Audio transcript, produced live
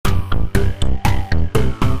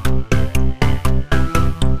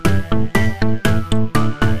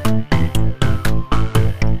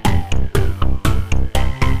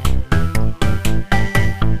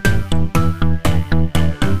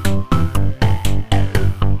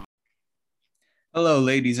Hello,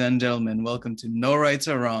 ladies and gentlemen. Welcome to No Rights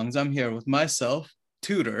or Wrongs. I'm here with myself,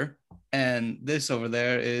 Tutor, and this over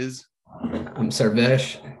there is. I'm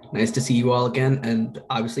Sarvesh. Nice to see you all again. And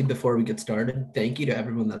obviously, before we get started, thank you to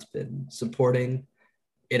everyone that's been supporting.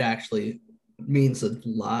 It actually means a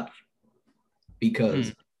lot Hmm.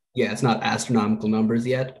 because, yeah, it's not astronomical numbers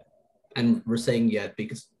yet. And we're saying yet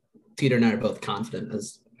because Teeter and I are both confident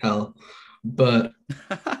as hell. But,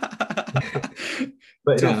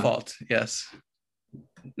 but To a no, fault, yes.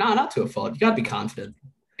 no, not to a fault. You got to be confident.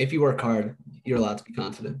 If you work hard, you're allowed to be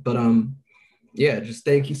confident. But, yeah, just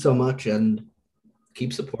thank you so much and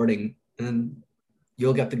keep supporting. And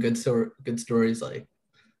you'll get the good stories. Like,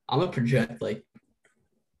 I'm gonna project like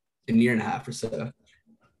a year and a half or so.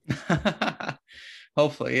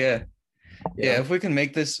 Hopefully, yeah. Yeah, Yeah. if we can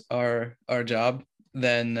make this our job,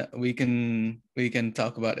 then we can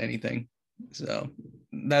talk about anything. So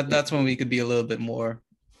Yeah. that's when we could be a little bit more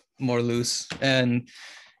loose and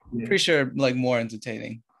Yeah. pretty sure like more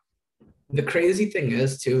entertaining. The crazy thing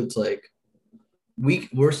is too, it's like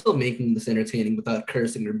we're still making this entertaining without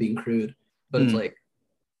cursing or being crude. But it's Hmm. like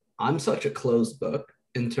I'm such a closed book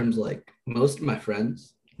in terms of like most of my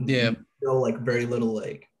friends Yeah. know like very little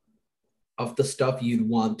like of the stuff you'd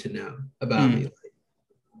want to know about Hmm. me,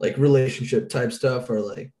 like relationship type stuff or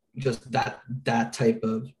like just that type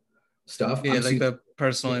of stuff. Yeah, I'm like super. the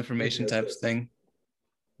personal information types thing.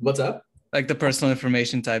 What's up? Like the personal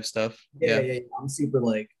information type stuff. Yeah, Yeah. yeah, yeah. I'm super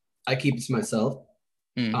like I keep it to myself.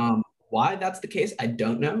 Mm. Why that's the case, I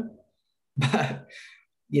don't know. But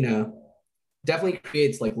you know, definitely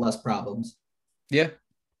creates like less problems. Yeah.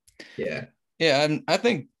 Yeah. Yeah. I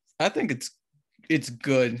think it's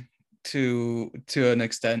good to an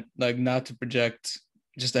extent, like not to project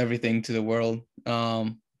just everything to the world.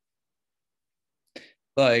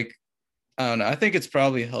 Like I don't know. I think it's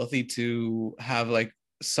probably healthy to have like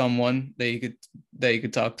someone that you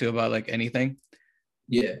could talk to about like anything.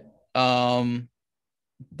 Yeah. Um,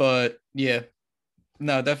 but yeah,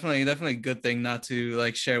 no, definitely a good thing not to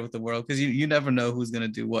like share with the world because you never know who's gonna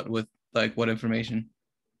do what with like what information.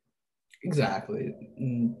 Exactly.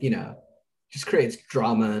 Just creates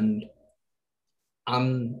drama and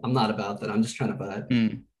I'm not about that. I'm just trying to vibe.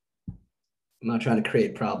 Hmm. I'm not trying to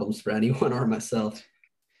create problems for anyone or myself.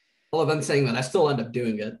 Although I'm saying that I still end up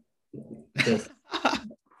doing it. Just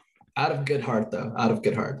out of good heart though. Out of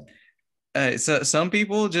good heart. So some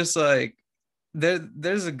people just like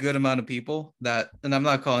there's a good amount of people that, and I'm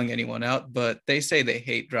not calling anyone out, but they say they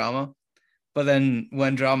hate drama. But then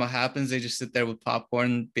when drama happens, they just sit there with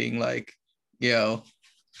popcorn, being like, "Yo,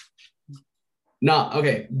 No,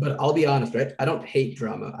 okay, but I'll be honest, right? I don't hate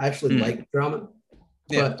drama. I actually hmm, like drama,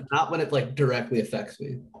 yeah, but not when it like directly affects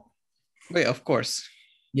me. wait, of course,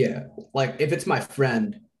 Yeah. Like if it's my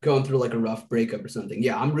friend going through like a rough breakup or something,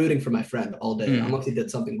 yeah, I'm rooting for my friend all day, hmm, unless he did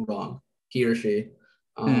something wrong, he or she.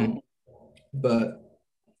 hmm. Um, but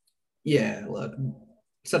yeah, look,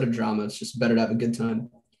 instead of drama, it's just better to have a good time.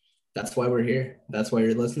 That's why we're here. That's why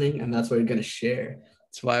you're listening, and that's why you're gonna share.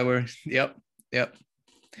 That's why we're yep, yep."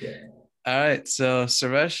 Yeah. All right, so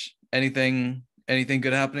Suresh, anything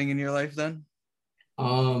good happening in your life then?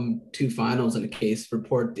 Two finals and a case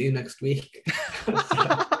report due next week.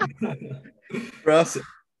 So, Bro, so-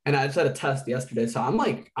 and I just had a test yesterday, so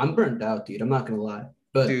I'm burnt out, dude. I'm not gonna lie.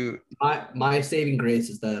 But dude, my saving grace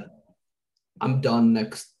is that I'm done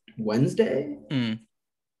next Wednesday, hmm,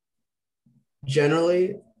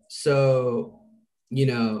 generally. So, you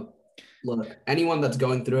know, look, anyone that's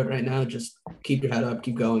going through it right now, just keep your head up,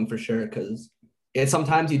 keep going for sure. Cause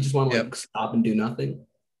sometimes you just want to yep, like stop and do nothing.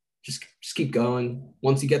 Just keep going.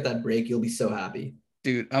 Once you get that break, you'll be so happy.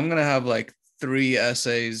 dude, I'm gonna have like 3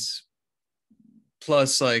 essays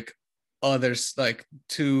plus like others, like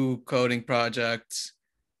two coding projects,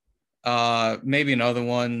 maybe another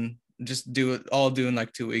one. Just do it all due in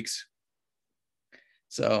like 2 weeks.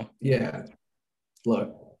 So Yeah. Look,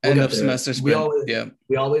 we'll end get of through it. semester sprint. Yeah.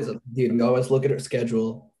 We always look at our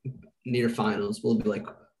schedule near finals. We'll be like,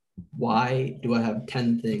 why do I have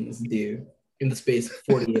 10 things due in the space of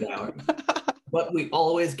 48 hours? But we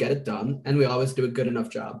always get it done and we always do a good enough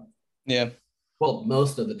job. Yeah. Well,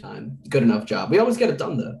 most of the time, good enough job. We always get it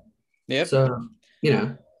done though. Yep. So,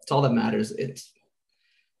 it's all that matters. It's,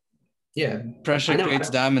 yeah, Pressure I know. creates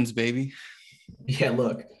diamonds, baby. Yeah,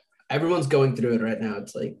 look, everyone's going through it right now.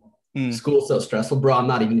 It's like Mm, school's so stressful, bro. I'm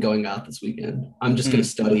not even going out this weekend. I'm just going to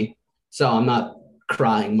mm. study. So I'm not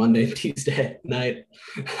crying Monday, Tuesday night.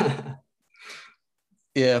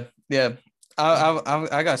 Yeah. Yeah.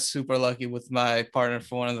 I got super lucky with my partner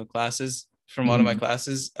for one of the classes from one of my Mhm.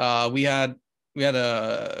 classes. We had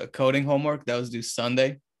a coding homework that was due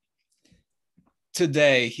Sunday.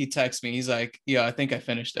 today he texts me. He's like, "Yeah, I think I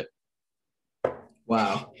finished it."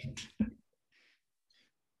 Wow.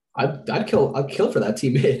 I'd kill for that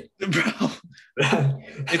teammate. Bro,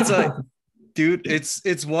 it's like, dude,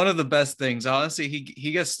 it's one of the best things. Honestly,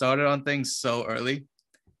 he gets started on things so early.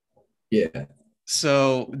 Yeah.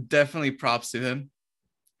 So definitely props to him.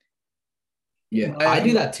 Yeah. I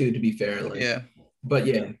do that too, to be fair. Like, Yeah. but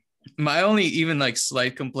yeah. My only even like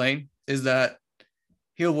slight complaint is that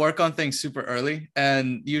he'll work on things super early,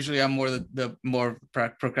 and usually I'm more the more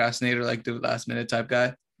procrastinator, like the last minute type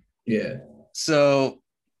guy. Yeah. So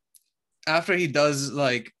after he does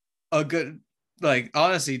like a good, like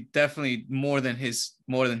honestly, definitely more than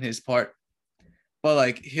his part, but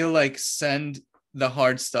like he'll like send the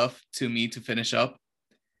hard stuff to me to finish up.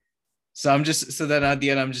 So then at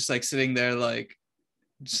the end I'm just like sitting there like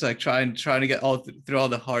just like trying to get through all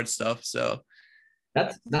the hard stuff. So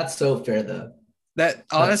That's so fair though. that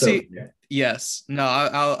That's so honestly, fair. yes, no,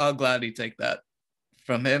 I'll gladly take that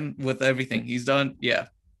from him with everything he's done. Yeah.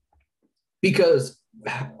 Because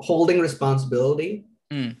holding responsibility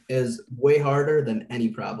Mm, is way harder than any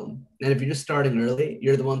problem. And if you're just starting early,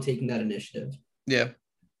 you're the one taking that initiative. yeah.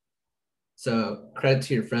 So credit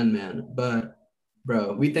to your friend, man. But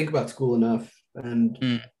bro, we think about school enough, and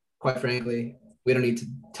Mm. quite frankly, we don't need to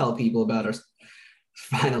tell people about our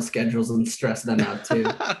final schedules and stress them out too.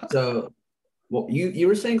 So, well, you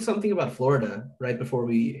were saying something about Florida right before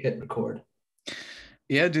we hit record.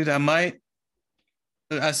 Yeah, dude, I might,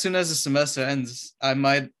 as soon as the semester ends, I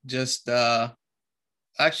might just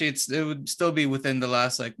actually it would still be within the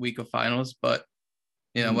last like week of finals, but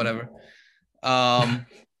whatever. Um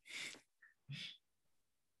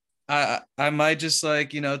I might just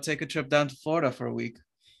like, take a trip down to Florida for a week.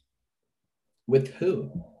 With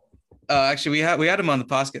who? Actually we had him on the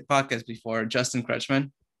podcast before, Justin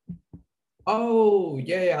Kretschmann. Oh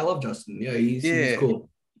yeah, I love Justin. Yeah, he's Yeah. cool.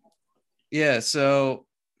 Yeah, so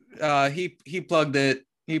he plugged it.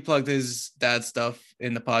 He plugged his dad's stuff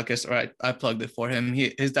in the podcast, or I plugged it for him.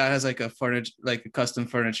 His dad has like a furniture, like a custom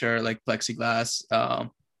furniture, like plexiglass,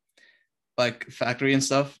 like factory and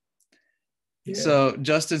stuff. Yeah. So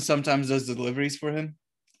Justin sometimes does deliveries for him.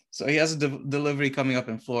 So he has a delivery coming up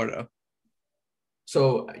in Florida.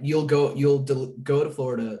 So go to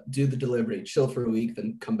Florida, do the delivery, chill for a week,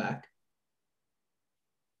 then come back.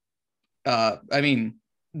 I mean,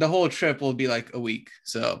 the whole trip will be like a week,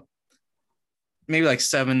 so maybe like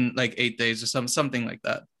 8 days or something like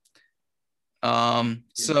that.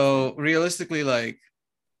 So realistically, like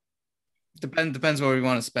depends where we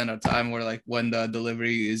want to spend our time, or like when the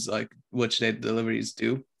delivery is, like which day the delivery is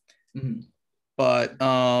due. Mm-hmm. But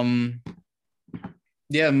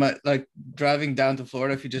yeah, like driving down to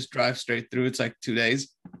Florida, if you just drive straight through, it's like 2 days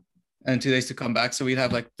and 2 days to come back. So we'd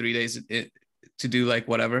have like 3 days to do like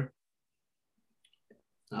whatever.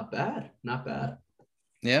 Not bad. Not bad.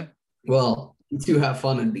 Yeah. Well, you two have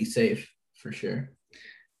fun and be safe for sure.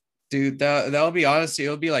 Dude, that'll be, honestly,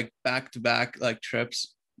 it'll be like back to back like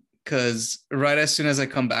trips. Cause right as soon as I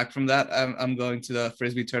come back from that, I'm going to the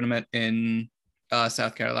Frisbee tournament in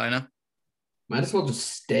South Carolina. Might as well just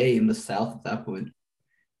stay in the South at that point.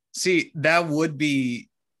 See, that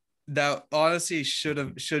honestly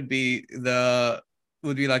would be like the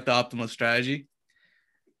optimal strategy.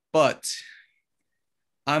 But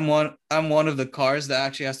I'm one of the cars that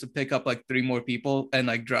actually has to pick up like 3 more people and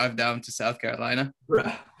like drive down to South Carolina.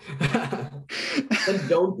 Then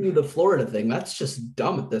don't do the Florida thing. That's just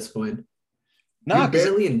dumb at this point. No, you're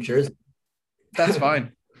barely in Jersey. That's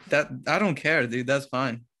fine. That I don't care, dude. That's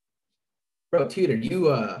fine. Bro, Tutor,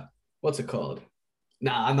 you what's it called?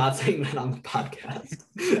 Nah, I'm not saying that on the podcast.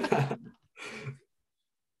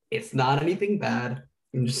 It's not anything bad.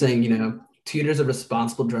 I'm just saying, Tutor's a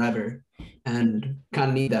responsible driver and kind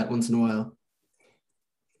of need that once in a while.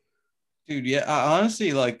 Dude, yeah, I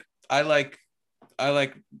honestly I like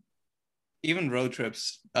even road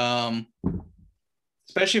trips.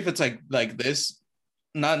 Especially if it's like this.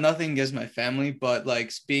 Nothing against my family, but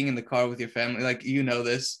like being in the car with your family, like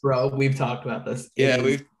this. Bro, we've talked about this. Yeah,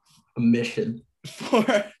 we've a mission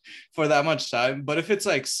for that much time. But if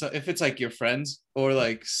it's like your friends or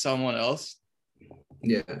like someone else,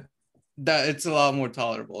 yeah, that it's a lot more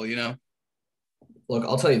tolerable, Look,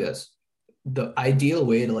 I'll tell you this. The ideal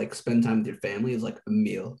way to like spend time with your family is like a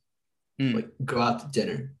meal. Like go out to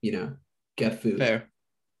dinner, get food. Fair.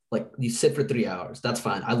 Like you sit for 3 hours. That's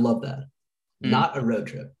fine. I love that. Not a road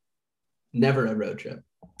trip. Never a road trip.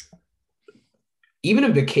 Even a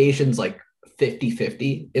vacation's like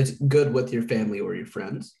 50-50. It's good with your family or your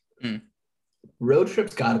friends. Road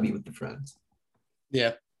trips got to be with the friends.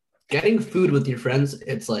 Yeah. Getting food with your friends,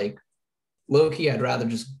 it's like low key, I'd rather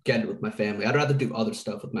just get it with my family. I'd rather do other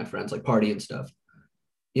stuff with my friends, like party and stuff.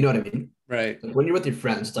 You know what I mean? Right. Like when you're with your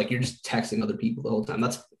friends, it's like you're just texting other people the whole time.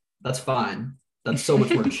 That's fine. That's so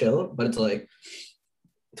much more chill, but it's like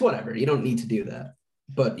it's whatever. You don't need to do that.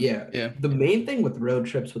 But yeah, Yeah. the main thing with road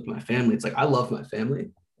trips with my family, it's like I love my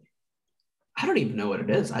family. I don't even know what it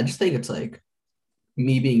is. I just think it's like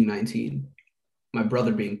me being 19, my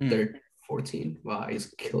brother being 13, 14. Wow,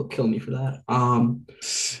 he's kill me for that.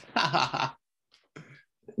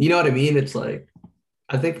 You know what I mean? It's like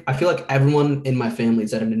I feel like everyone in my family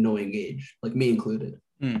is at an annoying age, like me included.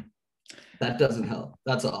 That doesn't help.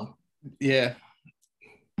 That's all. Yeah.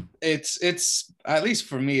 It's at least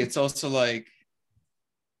for me, it's also like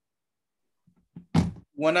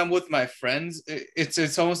when I'm with my friends,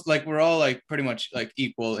 it's almost like we're all like pretty much like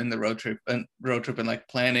equal in the road trip and like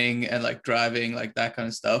planning and like driving, like that kind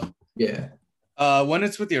of stuff. Yeah. When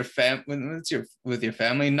it's with your when it's with your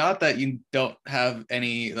family, not that you don't have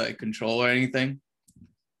any like control or anything,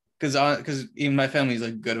 because even my family is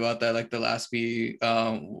like good about that. Like they'll ask me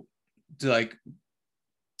to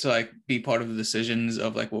like be part of the decisions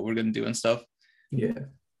of like what we're gonna do and stuff. Yeah.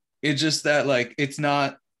 It's just that like it's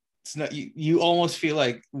not you almost feel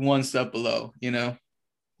like one step below, you know?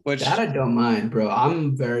 Which That I don't mind, bro.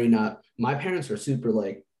 I'm very not. My parents are super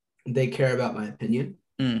like they care about my opinion,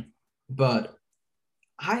 but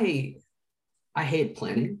I hate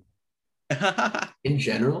planning in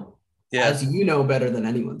general. yeah. As you know better than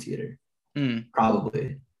anyone, Teeter.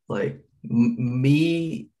 Probably like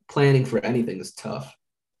me planning for anything is tough.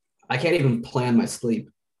 I can't even plan my sleep.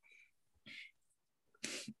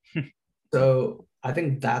 So I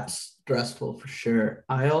think that's stressful for sure.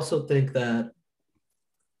 I also think that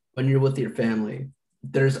when you're with your family,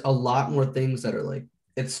 there's a lot more things that are like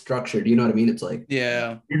it's structured. You know what I mean? It's like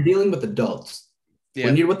Yeah. you're dealing with adults. Yeah.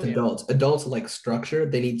 When you're with adults like structure.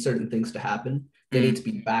 They need certain things to happen. They need to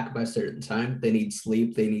be back by a certain time. They need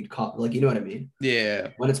sleep. They need coffee. Like you know what I mean?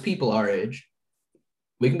 Yeah. When it's people our age,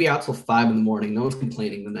 we can be out till 5 a.m. No one's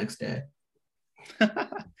complaining the next day.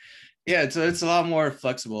 Yeah, it's a lot more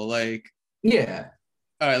flexible. Like yeah.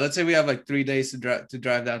 All right, let's say we have like 3 days to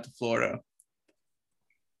drive down to Florida.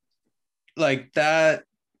 Like that,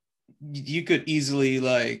 you could easily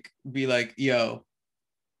like be like, yo,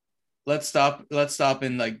 let's stop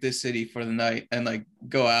in like this city for the night and like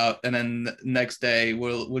go out, and then the next day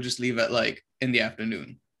we'll just leave at like in the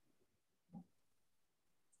afternoon.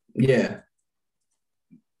 Yeah.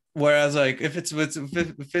 Whereas like if it's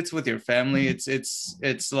with your family, it's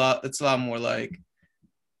a lot more like,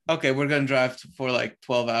 okay, we're gonna drive for like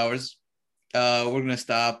 12 hours. We're gonna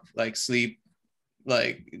stop, like sleep,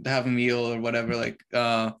 like have a meal or whatever, like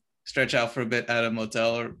stretch out for a bit at a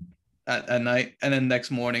motel or at night, and then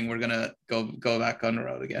next morning we're gonna go back on the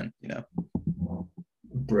road again, you know?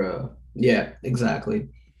 Bro. Yeah, exactly.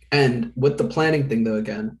 And with the planning thing though,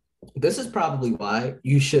 again, this is probably why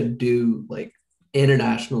you should do like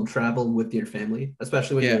international travel with your family,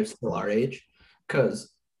 especially when you're still our age.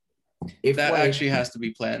 Because if that like, actually has to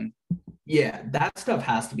be planned. Yeah, that stuff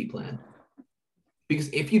has to be planned. Because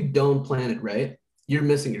if you don't plan it right, you're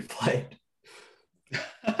missing your flight.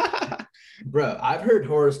 Bro, I've heard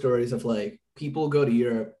horror stories of like people go to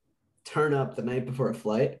Europe, turn up the night before a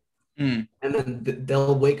flight, and then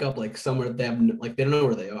they'll wake up like somewhere they have like they don't know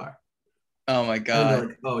where they are. Oh my god! And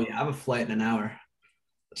like, oh yeah, I have a flight in an hour.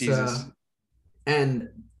 Jesus. So, and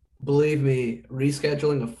believe me,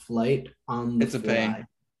 rescheduling a flight on the it's a pain.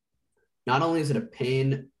 Not only is it a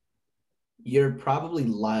pain, you're probably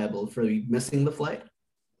liable for missing the flight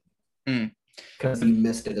because you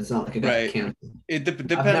missed it. It's not like it got canceled. It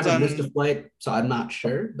depends. I've never missed a flight, so I'm not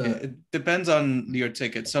sure. But it depends on your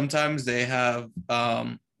ticket. Sometimes they have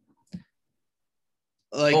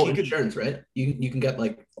like insurance, right? You can get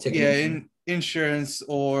like ticket insurance,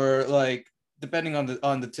 or like depending on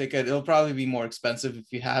the ticket, it'll probably be more expensive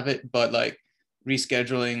if you have it, but like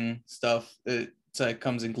rescheduling stuff, it's like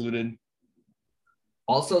comes included.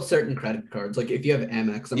 Also, certain credit cards, like if you have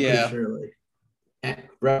Amex, I'm pretty sure like,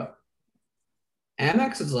 bro,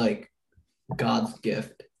 Amex is like God's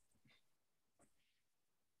gift.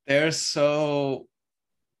 They're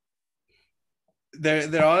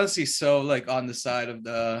honestly so like on the side of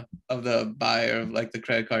the buyer, of like the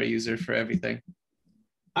credit card user for everything.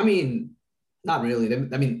 I mean, not really.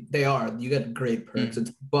 I mean, they are. You get great perks,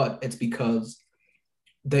 but it's because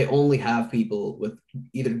they only have people with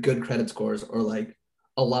either good credit scores or like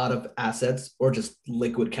a lot of assets or just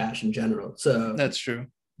liquid cash in general. So that's true.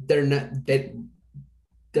 Their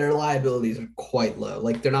liabilities are quite low.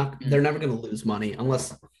 Like they're never going to lose money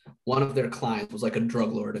unless one of their clients was like a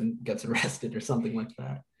drug lord and gets arrested or something like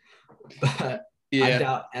that. But I Yeah.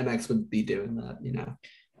 doubt MX would be doing that, you know.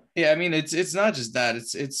 Yeah, I mean it's not just that.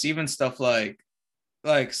 It's even stuff like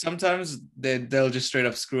sometimes they'll just straight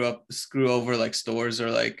up screw over like stores or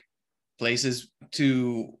like places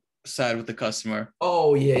to side with the customer.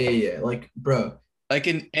 Oh yeah, yeah, yeah. Like, bro, Like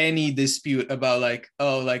in any dispute about like,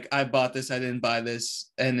 oh, like I bought this, I didn't buy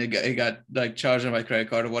this, and it got like charged on my credit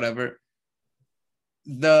card or whatever.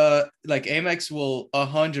 The like Amex will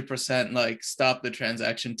 100% like stop the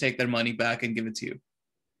transaction, take their money back, and give it to you,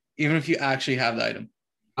 even if you actually have the item.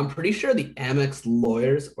 I'm pretty sure the Amex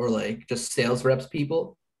lawyers or like just sales reps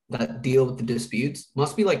people that deal with the disputes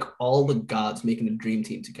must be like all the gods making a dream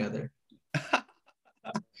team together.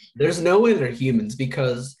 There's no way they're humans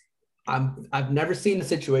because I've never seen a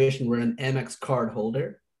situation where an Amex card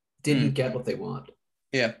holder didn't Mm, get what they want.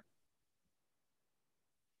 yeah.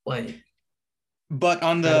 Like But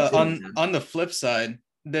on credit the to them, on man. on the flip side,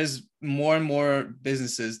 there's more and more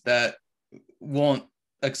businesses that won't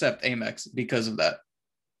accept Amex because of that.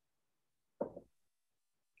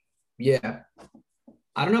 Yeah.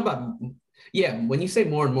 I don't know about yeah, when you say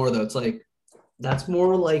more and more though, it's like that's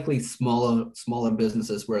more likely smaller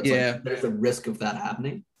businesses where it's like Yeah. there's a risk of that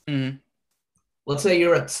happening. Mm, Let's say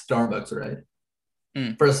you're at Starbucks, right?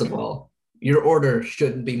 mm, First of all, your order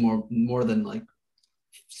shouldn't be more than like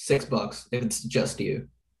 $6 if it's just you.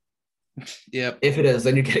 yep. If it is,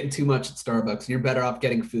 then you're getting too much at Starbucks. You're better off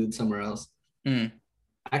getting food somewhere else. Mm.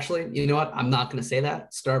 Actually, you know what? I'm not going to say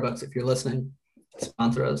that. Starbucks, if you're listening,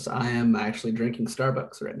 sponsor us. I am actually drinking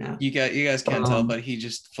Starbucks right now. You guys can't tell, but he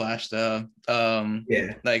just flashed Yeah,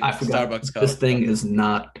 I like forgot. Starbucks This cup. thing is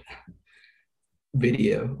not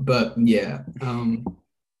video, but yeah.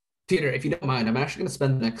 Peter, if you don't mind, I'm actually going to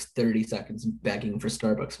spend the next 30 seconds begging for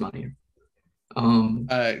Starbucks money. Um,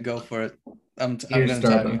 All right, go for it. I'm Dear gonna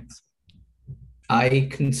time you. Starbucks, I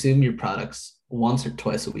consume your products once or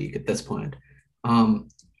twice a week at this point. Um,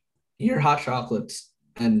 your hot chocolates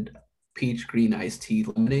and peach green iced tea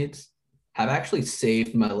lemonades have actually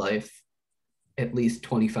saved my life at least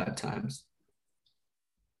 25 times.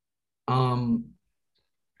 Um,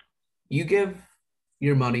 you give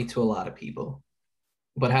your money to a lot of people,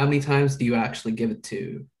 but how many times do you actually give it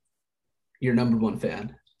to your number one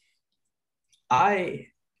fan? I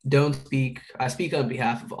don't speak, I speak on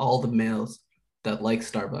behalf of all the males that like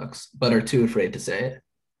Starbucks, but are too afraid to say it.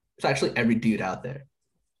 It's actually every dude out there.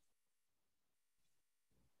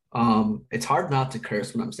 It's hard not to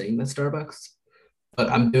curse when I'm saying this, Starbucks, but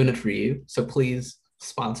I'm doing it for you. So please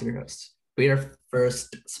sponsor us. Be our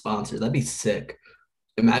first sponsor. That'd be sick.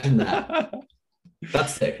 Imagine that.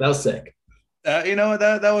 That's sick. That was sick. You know what?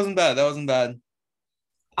 That wasn't bad. That wasn't bad.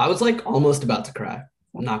 I was like almost about to cry.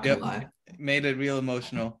 I'm not gonna Yep, lie. made it real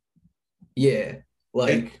emotional. Yeah, It like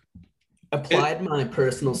it applied my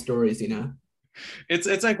personal stories, you know.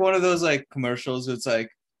 it's like one of those like commercials. It's like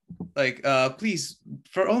please,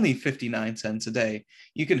 for only 59 cents a day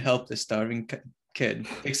you can help this starving kid,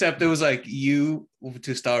 except it was like you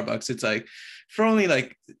to Starbucks. It's like for only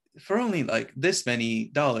like this many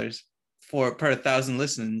dollars for per 1,000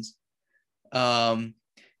 listens, um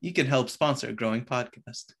you can help sponsor a growing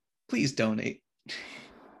podcast. Please donate.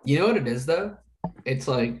 You know what it is though? It's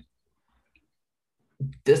like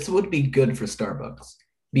this would be good for Starbucks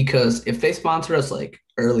because if they sponsor us like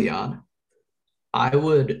early on, I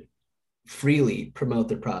would freely promote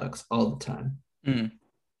their products all the time. Mm.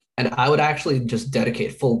 And I would actually just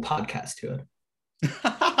dedicate full podcast to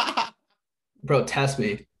it. Bro, test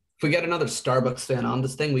me. If we get another Starbucks fan on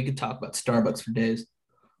this thing, we could talk about Starbucks for days.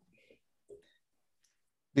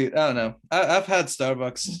 Dude, I don't know. I've had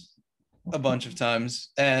Starbucks a bunch of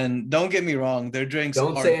times, and don't get me wrong, their drinks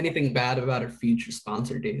Don't are say anything bad about our future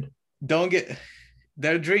sponsor, dude. don't get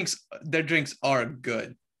their drinks are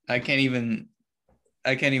good. I can't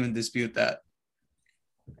even dispute that.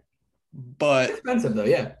 It's But expensive though,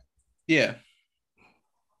 yeah. yeah,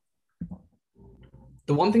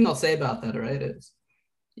 The one thing I'll say about that, right, is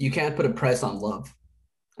you can't put a price on love.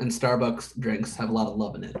 And Starbucks drinks have a lot of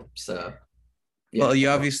love in it. So well, yeah. you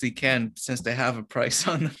obviously can since they have a price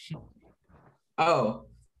on them. Oh,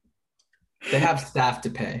 they have staff to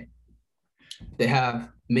pay. They have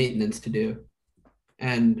maintenance to do.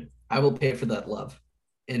 And I will pay for that love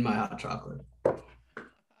in my hot chocolate.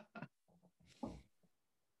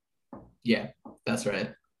 Yeah, that's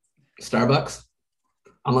right. Starbucks,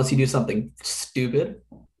 unless you do something stupid,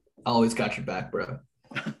 I always got your back, bro.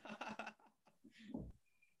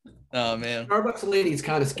 Oh man. Starbucks lady is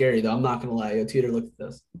kind of scary though. I'm not gonna lie. Yo, Tutor, look at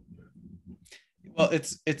this. Well,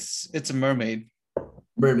 it's a mermaid.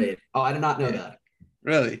 Mermaid. Oh, I did not know Yeah. that.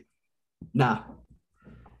 Really? Nah.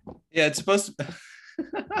 Yeah, it's supposed to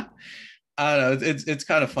I don't know. It's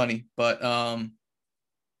kind of funny, but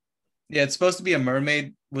Yeah, it's supposed to be a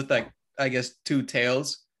mermaid with like I guess two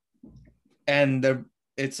tails, and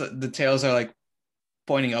it's the tails are like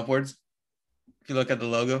pointing upwards. If you look at the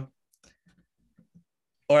logo,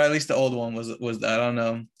 or at least the old one was that. I don't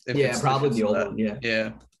know Yeah, if probably it's the still old that. one. Yeah.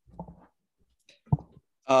 Yeah.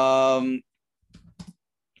 Um.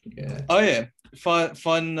 Yeah. Oh yeah.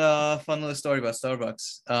 Fun little story about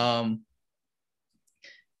Starbucks.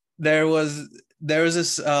 There was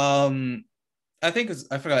this I think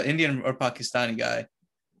I forgot, Indian or Pakistani guy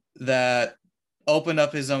that opened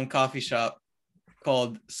up his own coffee shop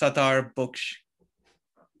called Satar Buksh,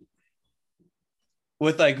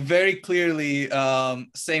 with like very clearly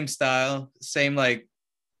same style, same like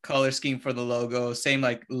color scheme for the logo, same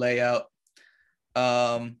like layout.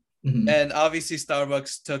 Um Mhm. and obviously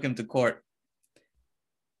Starbucks took him to court,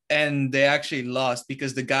 and they actually lost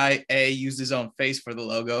because the guy A used his own face for the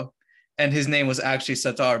logo, and his name was actually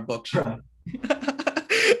Satar Buksh. Bro,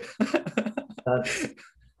 that's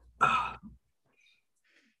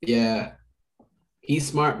yeah. He's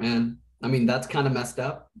smart, man. I mean, that's kind of messed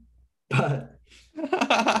up, but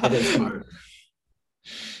it is smart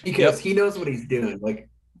because Yep. he knows what he's doing. Like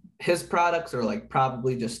his products are like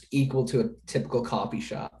probably just equal to a typical coffee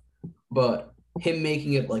shop, but him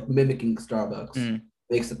making it like mimicking Starbucks Mm.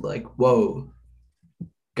 makes it like, whoa,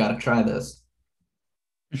 gotta try this.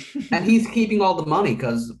 And he's keeping all the money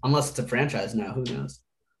because unless it's a franchise now, who knows?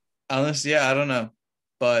 Honestly, yeah, I don't know,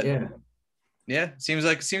 but Yeah. yeah, seems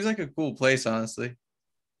like a cool place, honestly.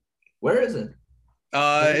 Where is it?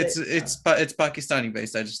 Where do they have? It's Pakistani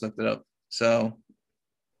based. I just looked it up. So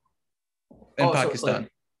in Oh, so it's Pakistan.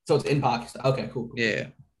 like so it's in Pakistan. Okay, cool, cool, cool. Yeah.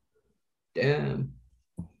 Damn.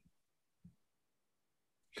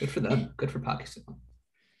 Good for them. Good for Pakistan. I'm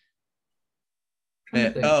trying to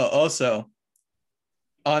Yeah. think. Oh, also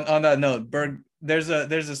on that note, there's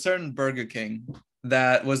a certain Burger King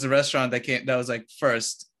that was the restaurant that was like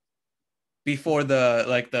first before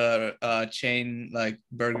the chain like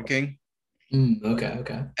Burger King. Okay,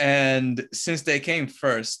 okay. And since they came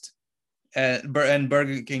first, and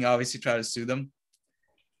Burger King obviously tried to sue them,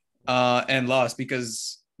 and lost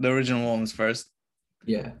because the original one was first.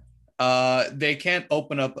 Yeah. They can't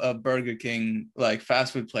open up a Burger King like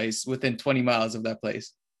fast food place within 20 miles of that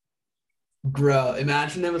place. Bro,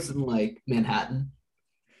 imagine it was in like Manhattan.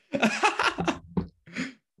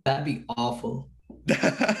 That'd be awful.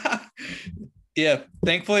 Yeah,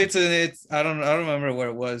 thankfully it's I don't remember where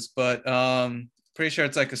it was, but pretty sure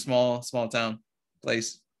it's like a small town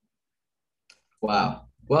place. Wow.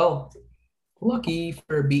 Well, lucky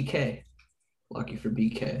for BK. Lucky for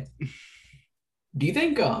BK. Do you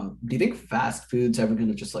think fast food's ever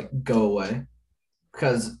gonna just like go away?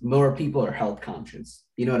 Because more people are health conscious.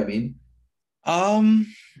 You know what I mean? Um,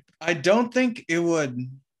 I don't think it would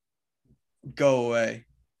go away.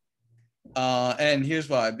 And here's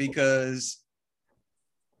why, because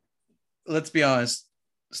let's be honest,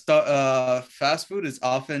 fast food is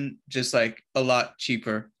often just like a lot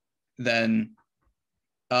cheaper than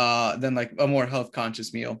than like a more health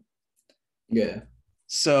conscious meal. Yeah.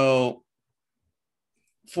 So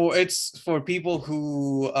for people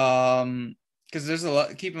who because there's a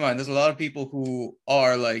lot, keep in mind there's a lot of people who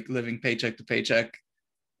are like living paycheck to paycheck,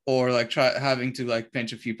 or like try having to like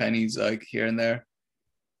pinch a few pennies like here and there.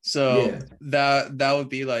 So Yeah. that would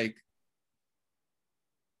be like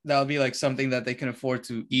something that they can afford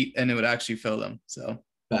to eat, and it would actually fill them. So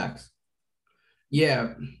Facts.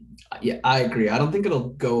 Yeah. Yeah, I agree. I don't think it'll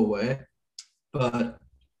go away, but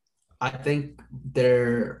I think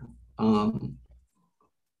they're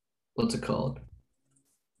what's it called?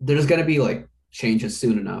 There's gonna be like changes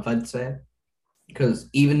soon enough, I'd say. Because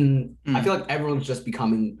even I feel mm, like everyone's just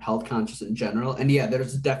becoming health conscious in general. And yeah,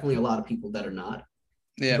 there's definitely a lot of people that are not.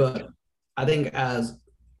 yeah. But I think as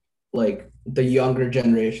like the younger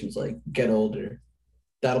generations like get older,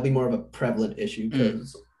 that'll be more of a prevalent issue Mm.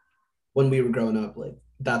 because when we were growing up, like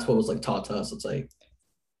that's what was like taught to us. It's like,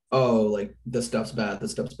 oh, like this stuff's bad,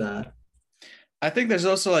 this stuff's bad. I think there's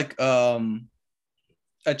also like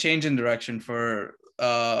a change in direction for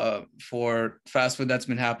fast food that's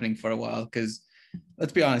been happening for a while, because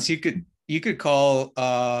let's be honest, you could call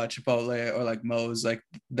Chipotle or like Moe's like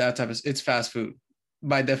that type of, it's fast food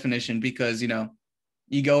by definition, because you know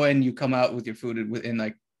you go in, you come out with your food within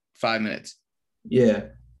like 5 minutes. Yeah.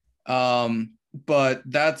 But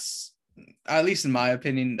that's, at least in my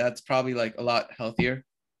opinion, that's probably like a lot healthier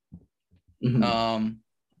Hmm. um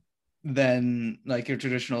than like your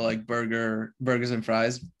traditional like burgers and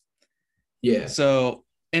fries. Yeah. So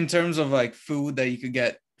in terms of like food that you could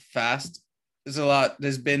get fast,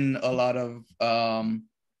 there's been a lot of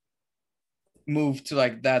move to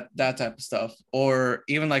like that type of stuff, or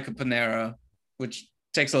even like a Panera, which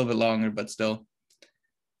takes a little bit longer, but still.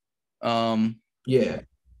 Yeah.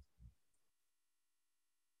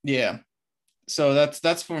 Yeah. So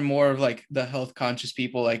that's for more of like the health conscious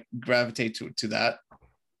people, like gravitate to that.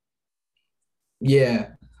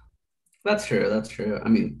 Yeah. That's true. That's true. I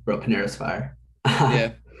mean, bro, Panera's fire.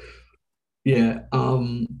 Yeah. Yeah.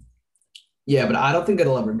 Yeah, but I don't think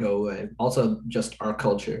it'll ever go away. Also, just our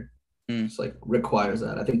culture Mm. just like requires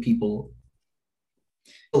that. I think people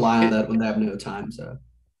rely on It, that when they have no time. So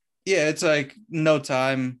yeah, it's like no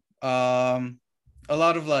time. A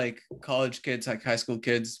lot of like college kids, like high school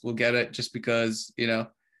kids will get it just because,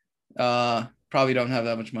 probably don't have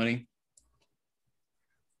that much money.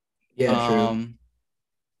 yeah, true. Um,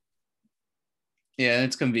 yeah, and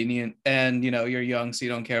it's convenient, and you're young, so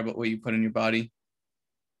you don't care about what you put in your body.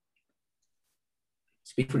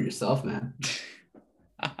 Speak for yourself, man.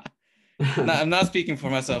 No, I'm not speaking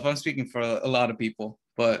for myself. I'm speaking for a lot of people,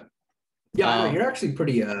 but Yeah, I know um, you're actually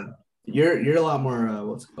pretty you're a lot more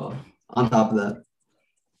what's it called? On top of that.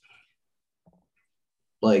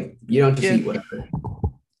 Like you don't just yeah, eat whatever.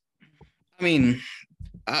 I mean,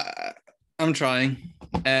 I I'm trying,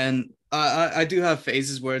 and I do have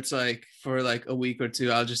phases where it's like for like a week or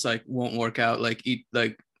two, I'll just like won't work out, like eat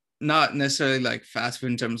like not necessarily like fast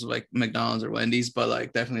food in terms of like McDonald's or Wendy's, but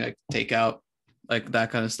like definitely like takeout, like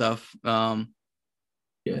that kind of stuff.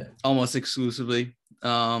 Yeah. Almost exclusively.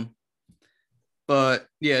 But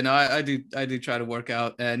yeah, no, I do try to work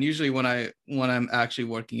out, and usually when I'm actually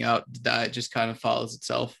working out, the diet just kind of follows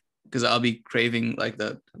itself because I'll be craving like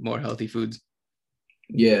the more healthy foods.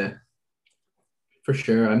 Yeah, for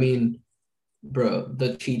sure. I mean, bro,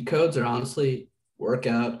 the cheat codes are honestly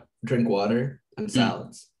workout, drink water, and Mm,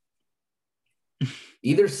 salads.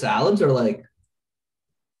 Either salads or like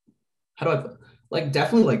how do I put like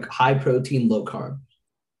definitely like high protein, low carb.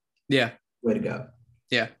 yeah, Way to go.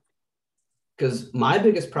 yeah. Because my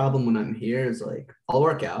biggest problem when I'm here is like I'll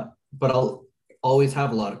work out, but I'll always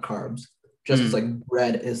have a lot of carbs. Just because Mm. like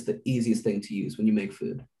bread is the easiest thing to use when you make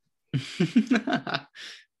food.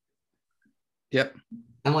 Yep.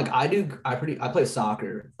 And like I play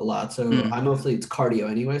soccer a lot, so Mm, I mostly it's cardio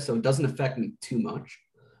anyway, so it doesn't affect me too much.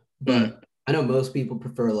 mm. But I know most people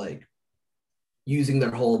prefer like using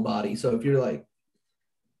their whole body. So if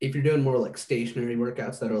you're doing more like stationary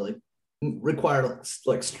workouts that are like require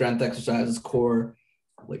like strength exercises, core,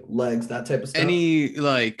 like legs, that type of stuff. Any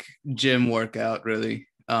like gym workout, really.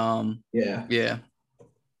 Yeah, Yeah.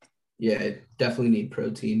 yeah, it definitely need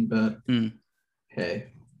protein, but Mm. hey,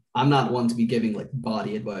 I'm not one to be giving like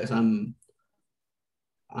body advice. I'm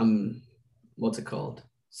what's it called?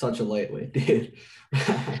 Such a lightweight, dude.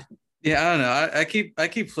 Yeah, I don't know. I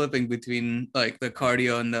keep flipping between like the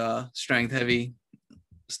cardio and the strength heavy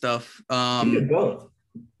stuff. You do both.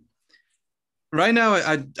 Right now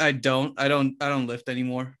I don't lift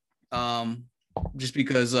anymore. Um, just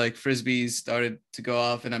because like frisbees started to go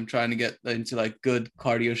off, and I'm trying to get into like good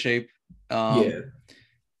cardio shape. Um, Yeah,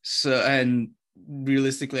 so and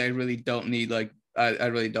realistically, I really don't need like I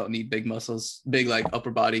really don't need big muscles, big like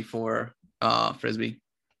upper body for frisbee.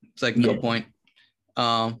 It's like no yeah. point.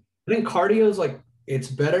 Um, I think cardio is like it's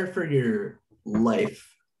better for your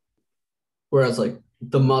life, whereas like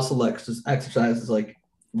the exercise is like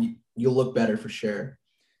you'll look better for sure,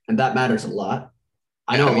 and that matters a lot.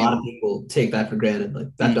 I yeah, know I a lot mean, of people take that for granted, like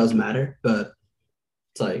that mm, does matter, but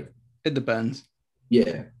it's like it depends.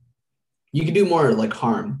 yeah, you can do more like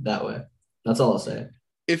harm that way. That's all I'll say.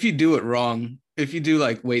 If you do it wrong, if you do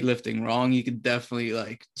like weightlifting wrong, you could definitely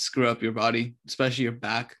like screw up your body, especially your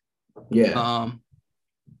back. Yeah, Um,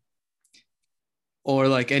 or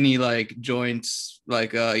like any like joints,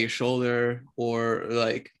 like your shoulder, or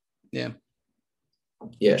like yeah.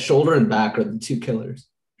 yeah. Shoulder and back are the two killers.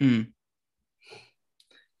 Mm.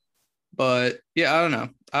 But yeah, I don't know.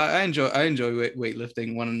 I enjoy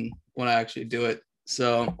weightlifting when I actually do it.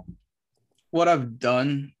 So what I've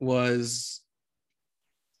done was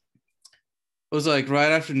like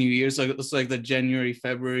right after New Year's, like it was like the January,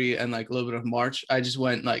 February, and like a little bit of March. I just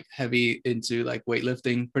went like heavy into like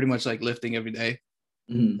weightlifting, pretty much like lifting every day,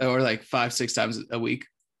 Mhm. or like 5-6 times a week.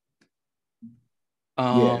 Yeah,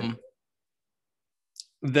 Um,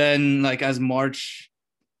 then like as March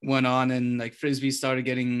went on and like frisbee started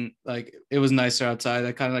getting like it was nicer outside,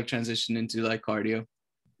 I kind of like transitioned into like cardio.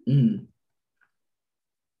 Mhm.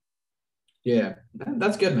 Yeah.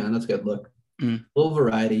 That's good, man. That's good. Look, Mm. a little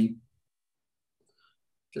variety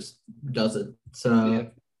just does it. Yeah.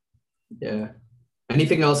 So yeah.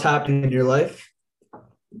 Anything else happening in your life?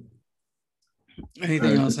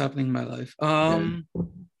 Anything Or else just happening in my life? yeah.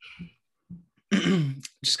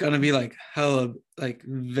 just gonna be like hella like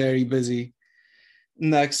very busy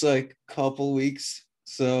next like couple weeks.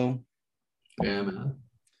 So Yeah, man.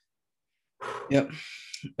 yep.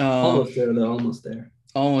 Um Almost there, though. Almost there.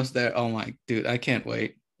 almost there. Oh my dude, I can't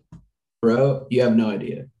wait. Bro, you have no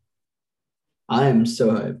idea. I am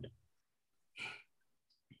so hyped.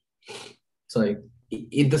 It's like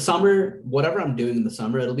in the summer, whatever I'm doing in the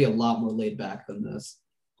summer, it'll be a lot more laid back than this.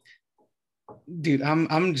 Dude,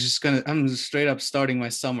 I'm straight up starting my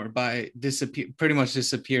summer by pretty much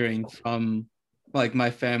disappearing from like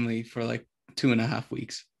my family for like 2.5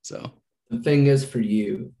 weeks. So The thing is, for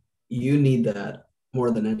you, you need that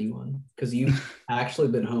more than anyone because you've actually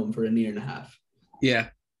been home for a year and a half. yeah.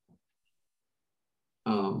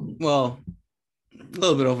 Um, Well, a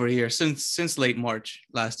little bit over a year since late March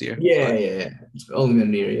last year. yeah, But yeah, yeah. It's only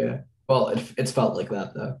been a year, yeah. Well, it's felt like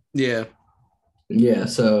that though. yeah. Yeah,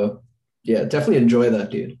 so yeah, definitely enjoy that,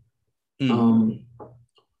 dude. Mm, Um,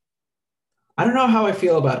 I don't know how I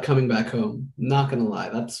feel about coming back home. Not gonna lie,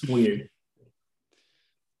 that's weird.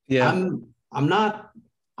 yeah.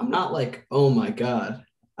 I'm not like, oh my God,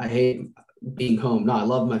 I hate being home. No, I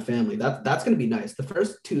love my family. That's gonna be nice. The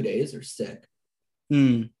first 2 days are sick,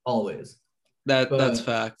 Mm, always. that's But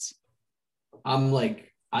facts. I'm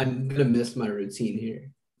gonna miss my routine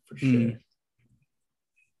here for sure. Mm,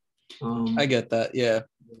 I Um, get that. Yeah.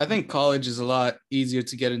 I think college is a lot easier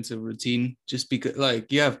to get into routine just because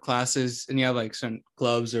like you have classes and you have like certain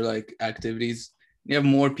clubs or like activities. You have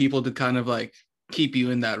more people to kind of like keep you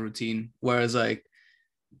in that routine. Whereas like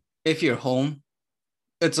if you're home,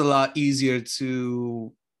 it's a lot easier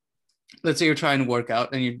to, let's say you're trying to work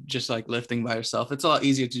out and you're just like lifting by yourself. It's a lot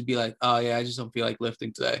easier to be like, oh yeah, I just don't feel like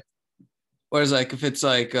lifting today. Whereas like if it's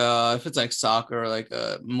like soccer or like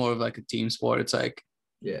a more of like a team sport, it's like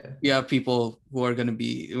yeah. you have people who are gonna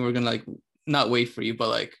like not wait for you, but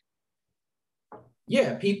like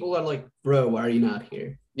Yeah, people are like, bro, why are you not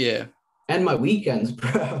here? yeah. And my weekends,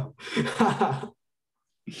 bro.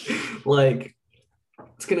 Like,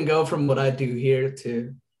 it's gonna go from what I do here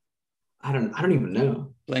to I don't even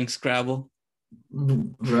know. Playing Scrabble.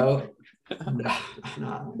 Bro. No,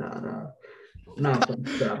 no, no, no. Not playing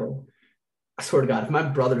Scrabble. I swear to God, if my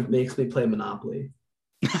brother makes me play Monopoly,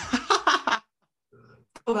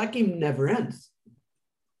 oh, that game never ends.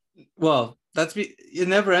 Well, it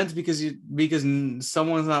never ends because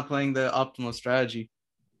someone's not playing the optimal strategy.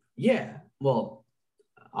 Yeah, well,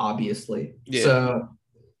 obviously. Yeah, So,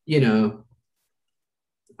 you know,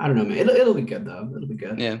 I don't know, man. It'll be good though. It'll be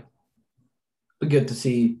good. yeah. Be good to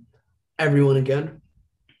see everyone again.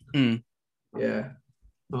 Hmm. Yeah.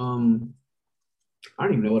 Um, I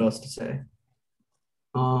don't even know what else to say.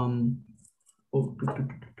 Um, oh,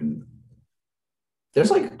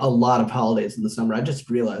 there's like a lot of holidays in the summer. I just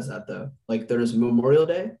realized that though. Like there's Memorial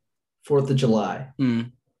Day, 4th of July. Hmm.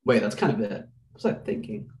 Wait, that's kind of it. What was I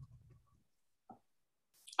thinking?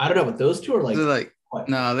 I don't know, but those two are So like like, what?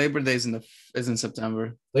 no, Labor Day's is in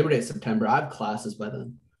September. Labor Day, September. I have classes by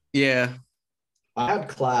then. Yeah. I had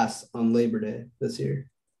class on Labor Day this year.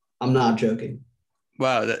 I'm not joking.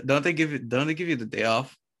 Wow. Don't they give you the day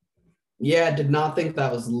off? Yeah, I did not think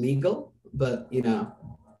that was legal, but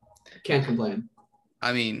can't complain.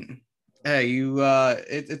 I mean, hey,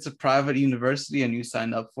 it's a private university and you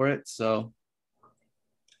signed up for it, so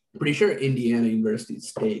Pretty sure Indiana University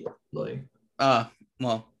State, like,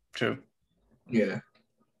 well, true. yeah.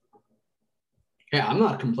 Yeah, I'm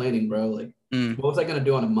not complaining, bro. Like, Mm. what was I gonna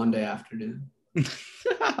do on a Monday afternoon?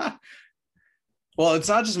 Well, it's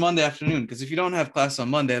not just Monday afternoon because if you don't have class on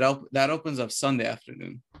Monday, that opens up Sunday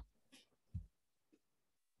afternoon.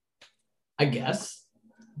 I guess,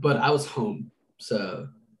 but I was home, so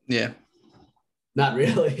Yeah. not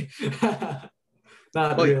really.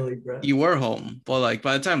 Not Well, really, bro. you were home, but like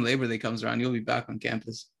by the time Labor Day comes around, you'll be back on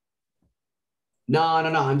campus. No, no,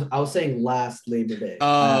 no. I was saying last Labor Day.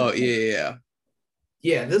 Oh yeah,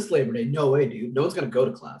 Yeah, this Labor Day. No way, dude. No one's gonna go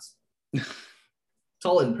to class. yeah, It's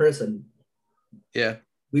all in person. yeah.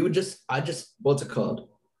 What's it called?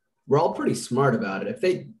 We're all pretty smart about it.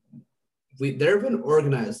 There have been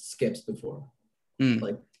organized skips before. Mm,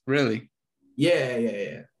 Like, really? yeah, yeah,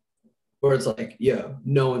 yeah. Where it's like, yo,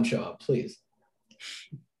 no one show up, please.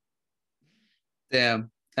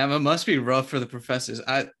 Damn. That must be rough for the professors.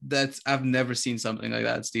 I've never seen something like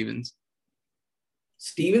that at Stevens.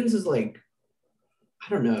 Stevens is like, I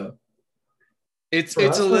don't know. It's For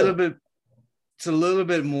it's a us, little like, bit it's a little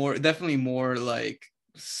bit more, definitely more like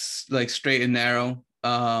straight and narrow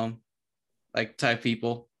like type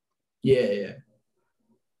people. yeah, yeah.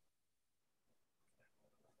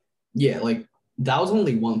 Yeah, like that was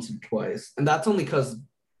only once or twice. And that's only because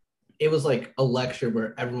it was like a lecture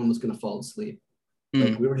where everyone was gonna fall asleep.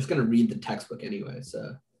 Like we were just gonna read the textbook anyway.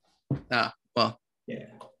 So well, yeah.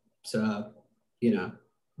 So you know,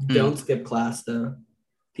 mm. don't skip class though.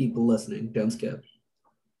 People listening, don't skip.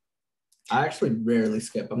 I actually rarely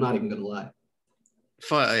skip. I'm not even gonna lie.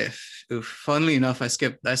 Funnily enough, I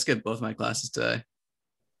skipped both my classes today.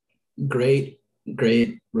 Great,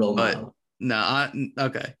 great role But model. no,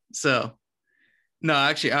 okay. So no,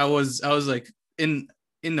 actually, I was like in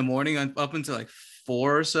the morning up until like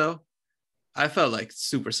 4 or so. I felt like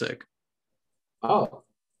super sick. Oh,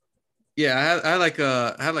 Yeah, I had like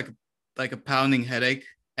a pounding headache,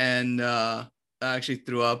 and I actually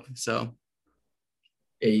threw up. So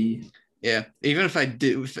a yeah, even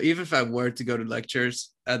if I were to go to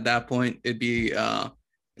lectures at that point, it'd be a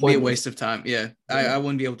pointless. waste of time. Yeah, I Yeah,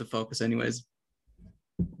 wouldn't be able to focus anyways.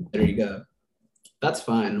 there you go. That's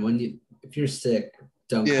fine. If you're sick,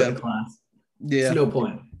 don't go Yeah, to class. It's yeah, no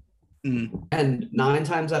point. mm. And 9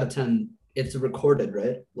 times out of 10, it's a recorded,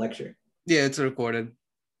 right? Lecture. Yeah. It's recorded.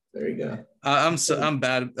 There you go. I'm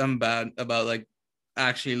bad about like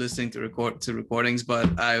actually listening to recordings,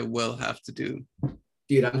 but I will have to do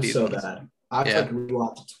Dude, I'm these so ones. bad. I have to Yeah. like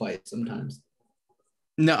rewatch it twice sometimes.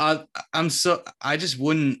 No, I just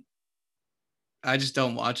wouldn't. I just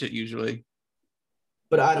don't watch it usually.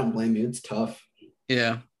 But I don't blame you. It's tough.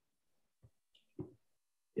 Yeah.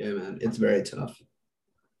 Yeah, man. It's very tough.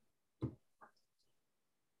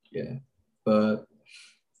 Yeah. But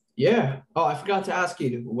yeah. Oh, I forgot to ask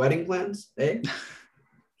you, wedding plans, eh?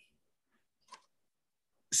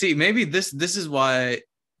 See, maybe this is why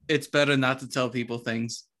it's better not to tell people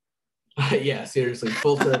things. Yeah, seriously.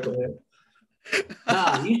 Full circle here.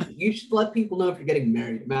 Nah, you should let people know if you're getting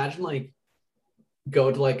married. Imagine like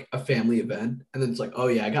go to like a family event and then it's like, oh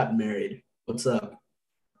yeah, I got married. What's up?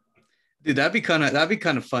 Dude, that'd be kind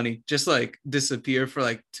of funny. Just like disappear for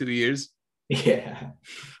like 2 years, Yeah,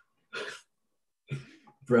 come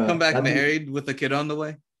bro. back married with a kid on the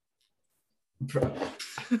way. Bro,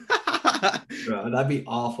 that'd be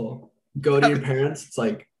awful. Go to your parents. It's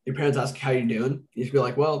like your parents ask how you're doing. You should be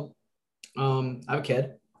like, well, I have a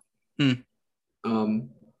kid. Hmm. Um,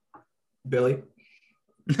 Billy.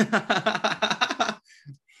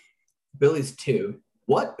 Billy's 2.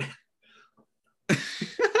 What?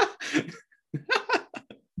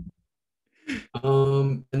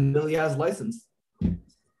 And Billy has license.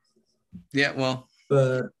 Yeah, well,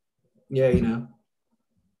 But yeah,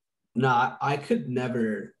 nah, I could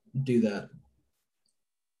never do that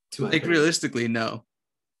to my like parents realistically, no,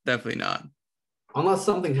 definitely not. unless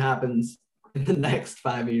something happens in the next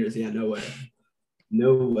 5 years. Yeah, no way,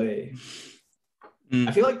 no way. I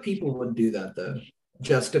Mm. feel like people would do that though,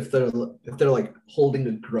 just if they're like holding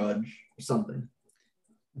a grudge or something.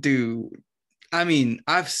 Dude, I mean,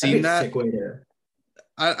 I've That'd seen be a that. sick way to.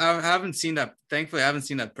 I haven't seen that. Thankfully, I haven't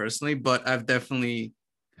seen that personally, but I've definitely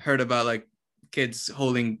heard about like kids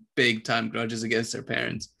holding big time grudges against their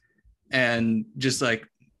parents and just like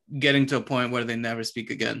getting to a point where they never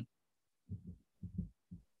speak again.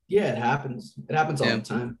 Yeah, it happens. It happens all Yeah. the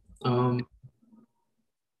time.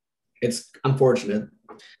 It's unfortunate,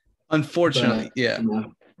 but Unfortunately, yeah.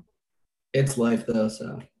 it's life though.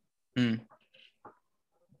 So, Mm.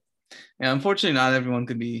 Yeah, unfortunately not everyone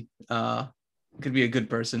could be a good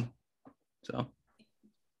person. So,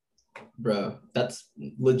 bro, that's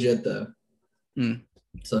legit though. mm.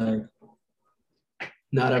 So,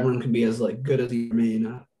 not everyone can be as like good as you or me.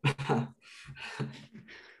 No,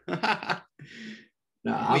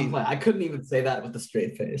 I I'm mean, playing. I couldn't even say that with a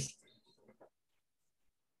straight face.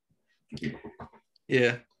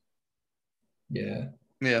 yeah. Yeah.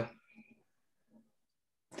 Yeah.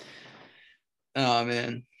 Oh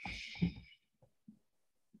man.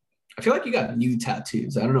 I feel like you got new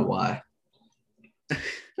tattoos. I don't know why.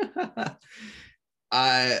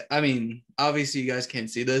 I mean, obviously you guys can't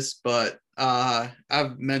see this, but I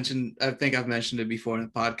think I've mentioned it before in the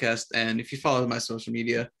podcast. And if you follow my social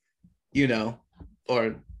media, you know,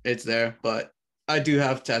 or it's there, but I do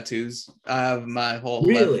have tattoos. I have my whole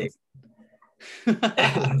left. Really?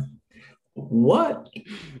 What?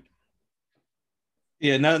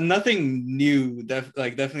 Yeah, nothing new.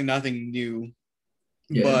 Definitely nothing new.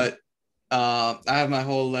 Yeah. But I have my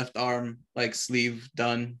whole left arm like sleeve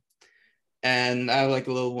done, and I have like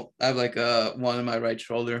a one on my right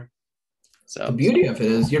shoulder. The So beauty of it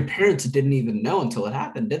is your parents didn't even know until it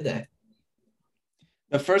happened, did they?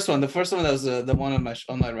 the first one that was the one on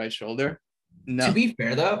my right shoulder. To No, be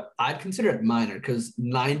fair though, I'd consider it minor because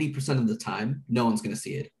 90% of the time, no one's gonna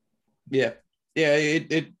see it. yeah, yeah,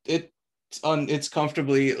 it's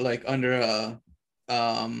comfortably like under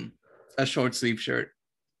um a short sleeve shirt.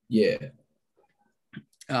 Yeah.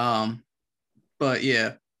 Um, but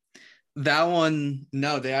yeah, That one,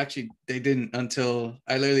 no, they didn't until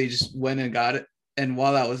I literally just went and got it. And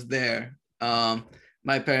while I was there,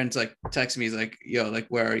 my parents like text me like, yo, like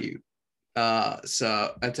where are you?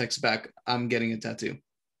 So I text back, I'm getting a tattoo.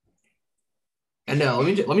 And no,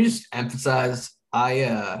 let me just emphasize,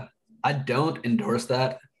 I don't endorse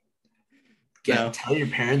that. No. Tell your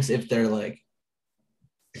parents if they're like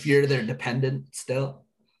if you're their dependent still.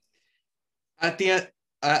 At the end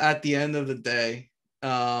at the end of the day,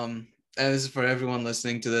 and this is for everyone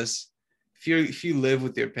listening to this, if you live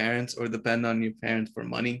with your parents or depend on your parents for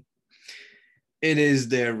money, it is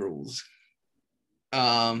their rules.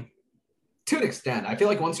 Um, To an extent, I feel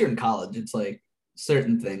like once you're in college, it's like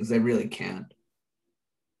certain things they really can't.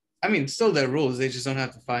 I mean, still their rules. They just don't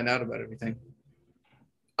have to find out about everything.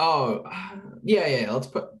 Oh, yeah. Let's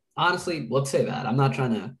put honestly, let's say that. I'm not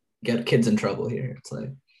trying to get kids in trouble here. It's like,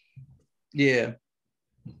 Yeah,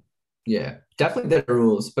 yeah, definitely there are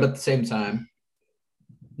rules, but at the same time,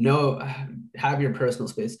 no, have your personal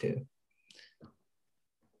space too.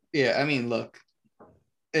 yeah. I mean, look,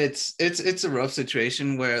 it's a rough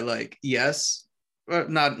situation where like yes, but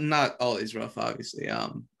not always rough. Obviously,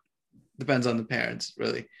 depends on the parents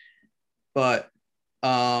really, but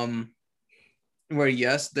um where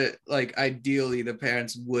yes that like ideally the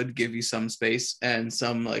parents would give you some space and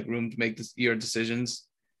some like room to make your decisions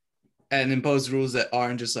and impose rules that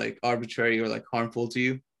aren't just like arbitrary or like harmful to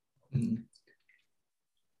you, Mhm.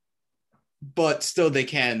 but still they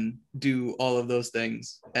can do all of those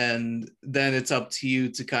things and then it's up to you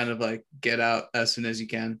to kind of like get out as soon as you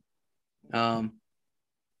can, um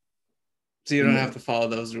so you don't Yeah, have to follow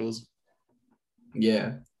those rules.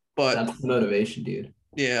 yeah, But that's the motivation, dude.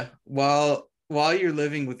 yeah, while you're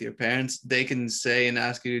living with your parents they can say and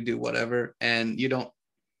ask you to do whatever and you don't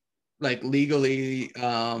like legally,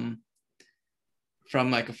 from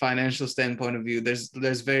like a financial standpoint of view,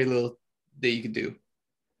 there's very little that you can do.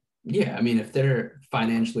 Yeah, I mean, if they're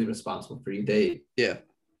financially responsible for you, they Yeah.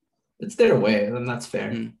 it's their way, then that's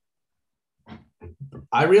fair. Mm.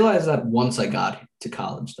 I realized that once I got to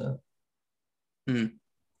college, though. Mm.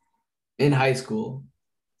 In high school,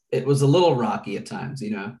 it was a little rocky at times,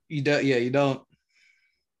 you know, You don't. Yeah, you don't.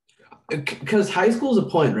 because high school is a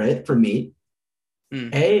point, right? For me,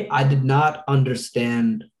 Mm. I did not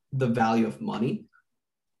understand the value of money,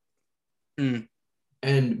 Mm.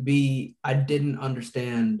 and B, I didn't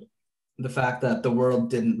understand the fact that the world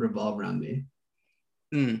didn't revolve around me.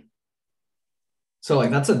 Mm. So,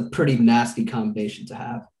 like, that's a pretty nasty combination to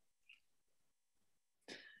have.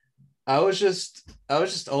 I was just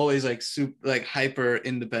always like super like hyper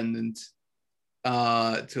independent,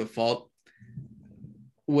 to a fault,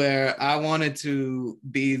 where I wanted to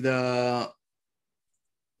be the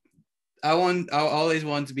I always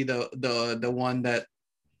wanted to be the one that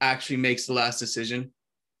actually makes the last decision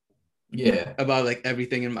Yeah. about like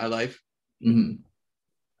everything in my life. Mm-hmm.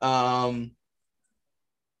 um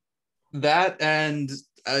that and,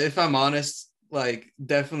 if I'm honest, like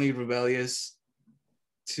definitely rebellious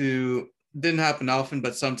to didn't happen often,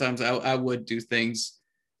 but sometimes I would do things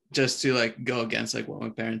just to like go against like what my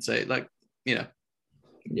parents say, like, you know.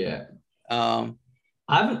 Yeah. um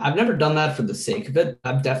I've never done that for the sake of it.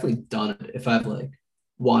 I've definitely done it if I've like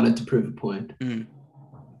wanted to prove a point. mm,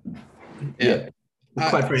 yeah. Yeah. I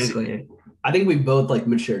Quite see. frankly, I think we both like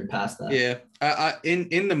matured past that. Yeah, I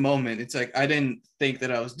in the moment it's like I didn't think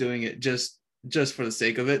that I was doing it just for the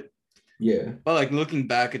sake of it, Yeah. but like looking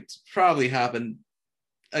back it's probably happened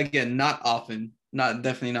again, not often, not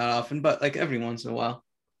definitely not often, but like every once in a while.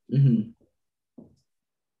 Mm-hmm.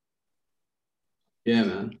 Yeah,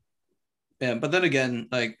 man. Yeah, but then again,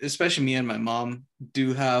 like especially me and my mom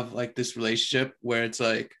do have like this relationship where it's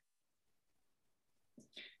like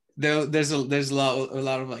there's a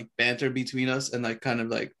lot of like banter between us and like kind of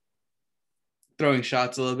like throwing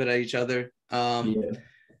shots a little bit at each other. Yeah.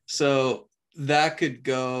 So that could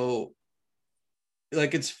go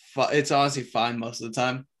like it's honestly fine most of the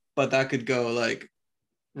time, but that could go like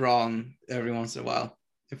wrong every once in a while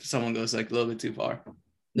if someone goes like a little bit too far.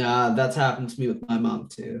 Nah, that's happened to me with my mom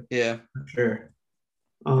too. Yeah. For sure.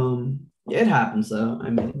 Yeah, it happens though. I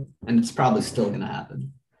mean, and it's probably still gonna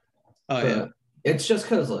happen. Oh yeah. But it's just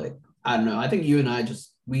because like I don't know. I think you and I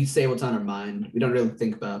just we say what's on our mind. We don't really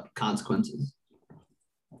think about consequences.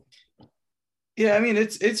 Yeah, I mean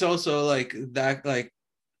it's also like that, like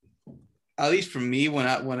at least for me when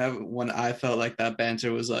I felt like that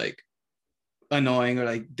banter was like annoying or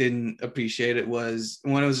like didn't appreciate it was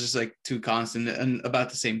when it was just like too constant and about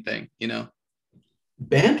the same thing, you know.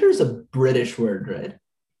 Banter's a British word, right?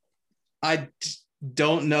 I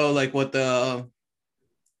don't know like what the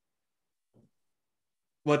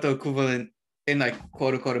equivalent in like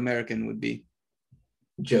quote unquote American would be.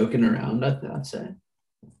 Joking around, I'd say.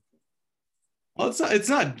 Well, it's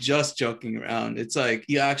not just joking around. It's like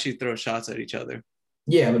you actually throw shots at each other.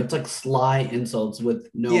 Yeah, but it's like sly insults with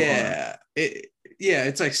no harm. Yeah,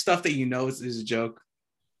 it's like stuff that is a joke.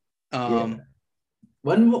 Yeah.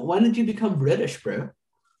 When did you become British, bro?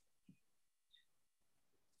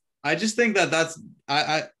 I just think that's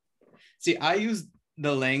I see. I use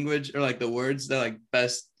the language or like the words that like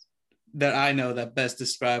best that I know that best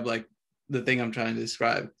describe like the thing I'm trying to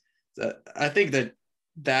describe. So I think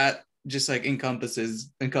that just like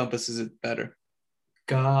encompasses it better.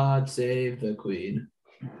 God save the Queen.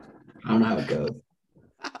 I don't know how it goes,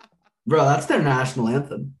 bro. That's their national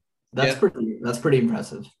anthem. That's Yeah. pretty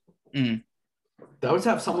impressive. Mm. They always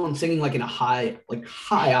have someone singing like in a high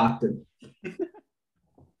octave.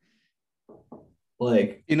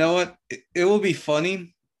 Like, You know what? It will be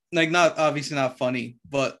funny. Like not obviously not funny,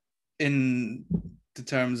 but in the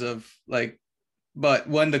terms of like, but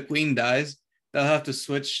when the Queen dies, they'll have to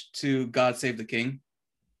switch to God Save the King.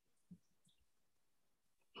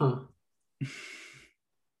 huh,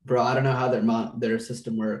 bro? I don't know how their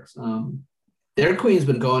system works. Their queen's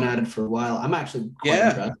been going at it for a while. I'm actually quite Yeah.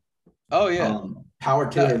 impressed. Oh yeah. Power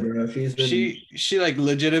to her, bro. She's been She like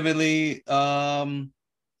legitimately was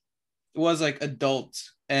like adult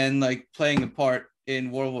and like playing a part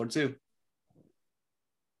in World War II.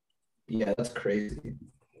 yeah, that's crazy.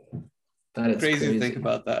 That is Crazy to think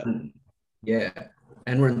about that. Yeah,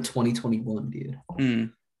 and we're in 2021, dude.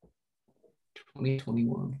 Mm.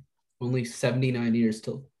 2021. Only 79 years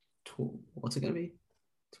till what's it gonna be?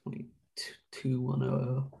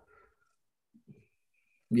 22,100.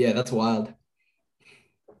 Yeah, that's wild.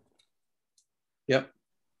 Yep.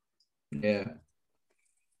 Yeah.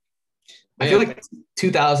 I feel like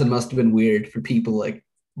 2000 must have been weird for people like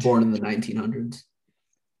born in the 1900s.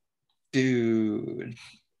 Dude.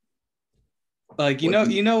 Like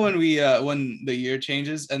when we when the year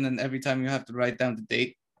changes and then every time you have to write down the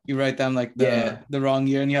date, you write down like the wrong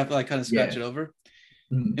year and you have to like kind of scratch it over.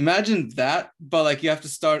 Mm-hmm. Imagine that, but like you have to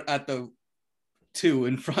start at the 2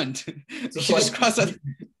 in front. You just cross out.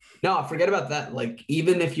 No, forget about that. Like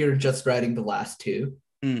even if you're just writing the last 2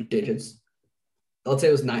 digits, let's say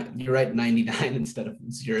it was 9, you write 99 instead of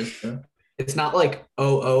 0. It's not like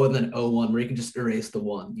 00 and then 01 where you can just erase the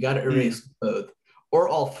 1. You got to erase both or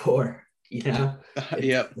all 4. You know?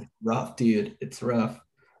 Yep. Rough, dude. It's rough.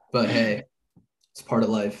 But hey, it's part of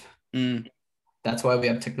life. That's why we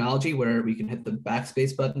have technology where we can hit the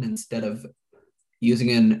backspace button instead of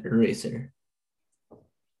using an eraser.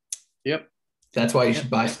 Yep. That's why you should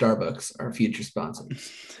buy Starbucks, our future sponsor.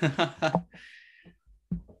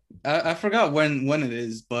 I forgot when it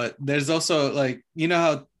is, but there's also like, you know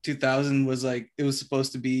how 2000 was like, it was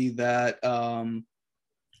supposed to be that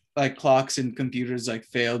like clocks and computers like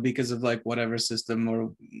failed because of like whatever system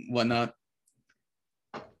or whatnot.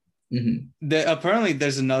 Apparently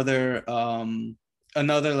there's another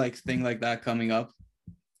like thing like that coming up.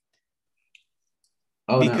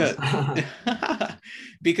 Because no.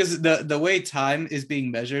 because the way time is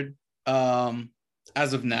being measured as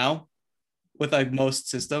of now with like most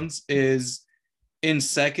systems is in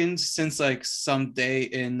seconds since like some day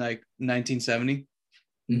in like 1970.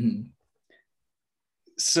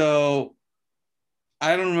 So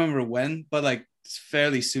I don't remember when, but like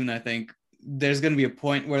fairly soon, I think there's going to be a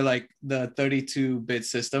point where like the 32-bit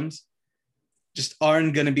systems just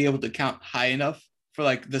aren't going to be able to count high enough for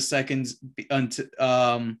like the seconds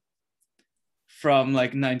from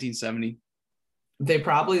like 1970. They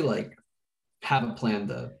probably like have a plan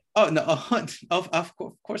though. Oh no, of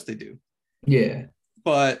course they do. Yeah.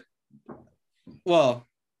 But well,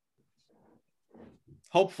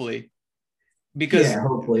 hopefully. Because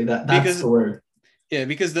hopefully that's the word. Yeah,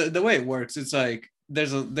 because the way it works, it's like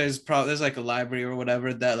there's like a library or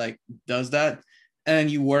whatever that like does that, and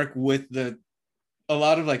you work with a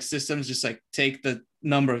lot of like systems just like take those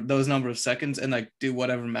number of seconds and like do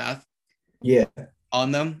whatever math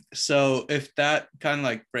on them. So if that kind of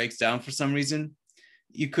like breaks down for some reason,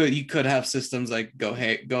 you could have systems like go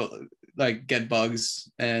like get bugs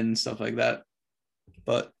and stuff like that,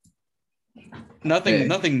 but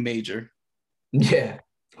nothing major. Yeah,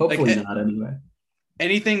 hopefully like, not anyway.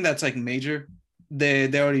 Anything that's like major, they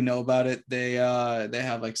already know about it. They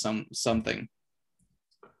have like something.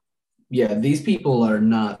 Yeah, these people are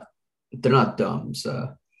not, they're not dumb.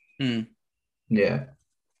 So yeah,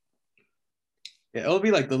 it'll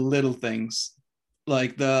be like the little things,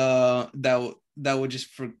 like that would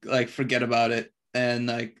just forget about it, and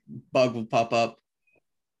like bug will pop up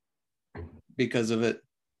because of it.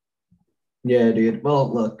 Yeah, dude.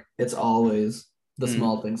 Well, look, it's always the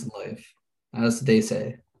small things in life. as they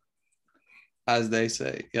say. as they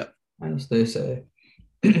say. Yep. As they say.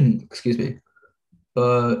 Excuse me.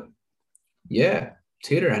 But yeah,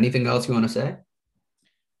 Tutor, anything else you want to say?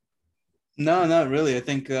 No, not really. I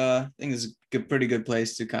think it's a pretty good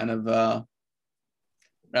place to kind of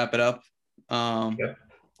wrap it up. Um, Yeah.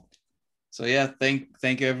 so yeah,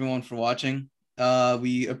 thank you everyone for watching.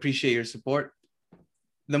 We appreciate your support.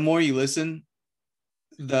 The more you listen,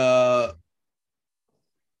 the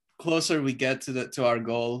closer we get to our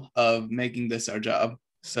goal of making this our job.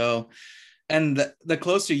 So, and the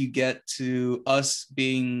closer you get to us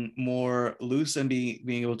being more loose and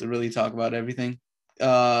being able to really talk about everything.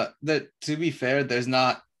 That, to be fair, there's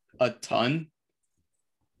not a ton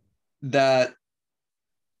that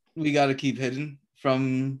we got to keep hidden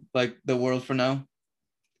from like the world for now.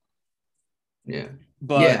 Yeah.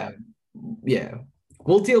 But Yeah. Yeah.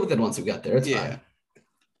 We'll deal with it once we get there. It's yeah, fine.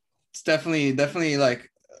 it's definitely like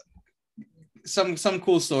some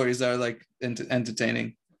cool stories that are like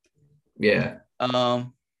entertaining. Yeah.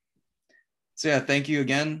 Um, so yeah, thank you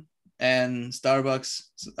again, and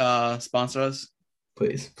Starbucks sponsor us.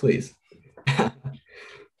 Please, please. All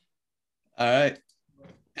right,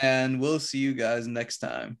 and we'll see you guys next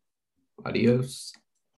time. Adios.